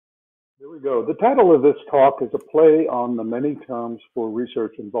we go. The title of this talk is a play on the many terms for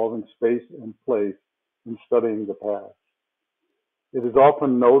research involving space and place in studying the past. It is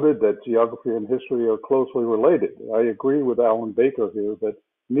often noted that geography and history are closely related. I agree with Alan Baker here that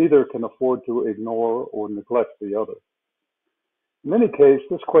neither can afford to ignore or neglect the other. In any case,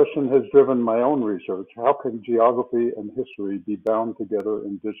 this question has driven my own research. How can geography and history be bound together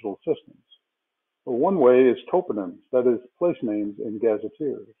in digital systems? Well, one way is toponyms, that is, place names in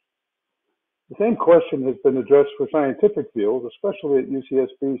gazetteers. The same question has been addressed for scientific fields, especially at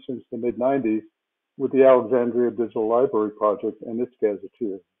UCSB since the mid-90s with the Alexandria Digital Library Project and its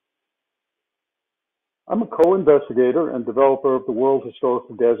gazetteer. I'm a co-investigator and developer of the World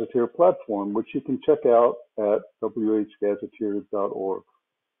Historical Gazetteer platform, which you can check out at whgazetteer.org.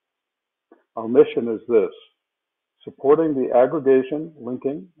 Our mission is this: supporting the aggregation,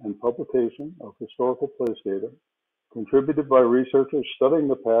 linking, and publication of historical place data contributed by researchers studying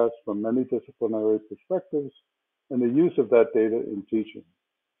the past from many disciplinary perspectives and the use of that data in teaching.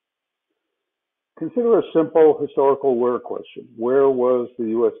 Consider a simple historical where question. Where was the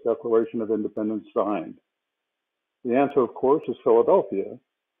U.S. Declaration of Independence signed? The answer, of course, is Philadelphia,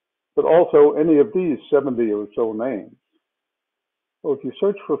 but also any of these 70 or so names. Well, if you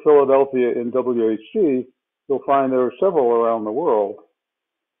search for Philadelphia in WHG, you'll find there are several around the world,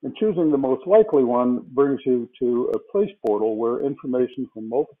 and choosing the most likely one brings you to a place portal where information from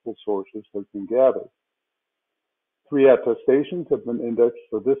multiple sources has been gathered. 3 attestations have been indexed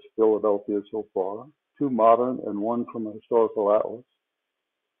for this Philadelphia so far, 2 modern and 1 from a historical atlas.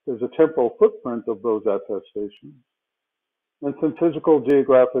 There's a temporal footprint of those attestations, and some physical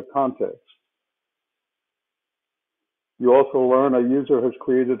geographic context. You also learn a user has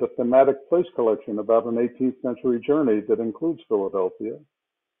created a thematic place collection about an 18th century journey that includes Philadelphia.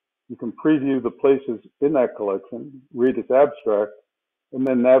 You can preview the places in that collection, read its abstract, and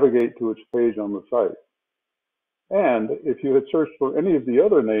then navigate to its page on the site. And if you had searched for any of the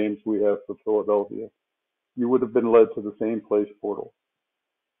other names we have for Philadelphia, you would have been led to the same place portal.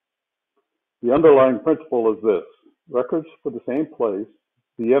 The underlying principle is this: records for the same place,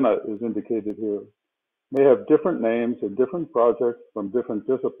 Vienna is indicated here, may have different names and different projects from different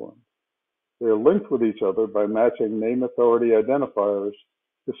disciplines. They are linked with each other by matching name authority identifiers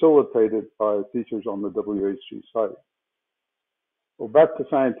facilitated by features on the WHG site. Well, back to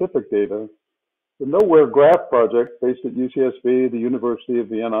scientific data. The Nowhere Graph project, based at UCSB, the University of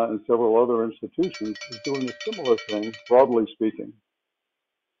Vienna, and several other institutions, is doing a similar thing, broadly speaking.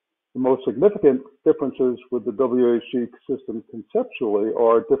 The most significant differences with the WHG system conceptually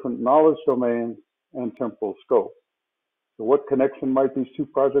are different knowledge domains and temporal scope. So what connection might these 2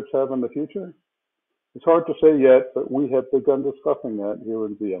 projects have in the future? It's hard to say yet, but we have begun discussing that here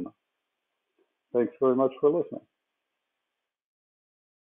in Vienna. Thanks very much for listening.